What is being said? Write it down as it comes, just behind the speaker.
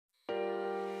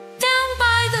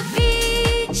the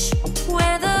beach,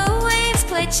 where the waves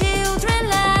play, children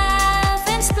laugh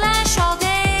and splash all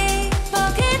day.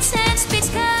 Buckets and spades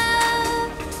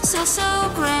come, so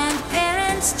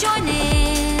grandparents join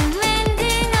in,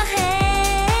 lending a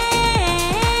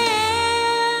hand.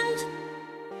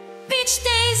 Beach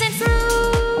days and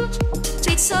fruit,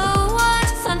 sweet so what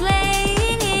fun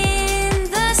playing in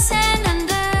the sand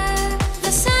under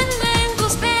the sun.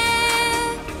 Mangoes,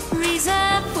 berries,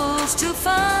 apples, too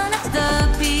fun at the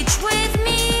beach with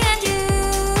me and you.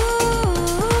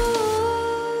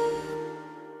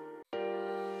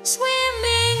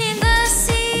 Swimming in the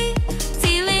sea,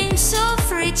 feeling so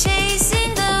free,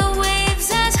 chasing the waves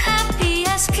as happy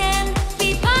as can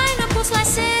be. Pineapple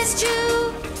slices,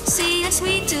 juicy and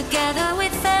sweet, together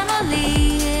with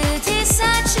family, it is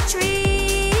such a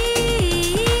treat.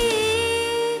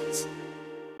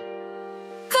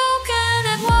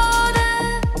 Coconut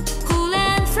water, cool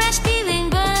and fresh, peeling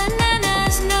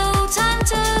bananas, no time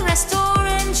to rest.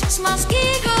 Orange smiles,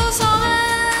 giggles all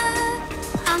around.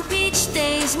 On beach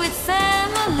days with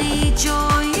family,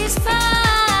 joy is found.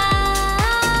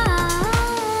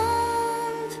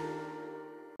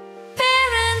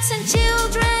 Parents and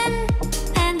children,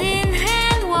 hand in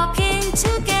hand, walking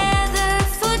together.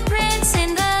 Footprints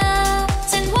in the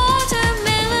sand,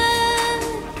 watermelon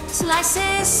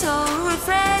slices, so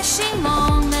refreshing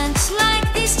moments like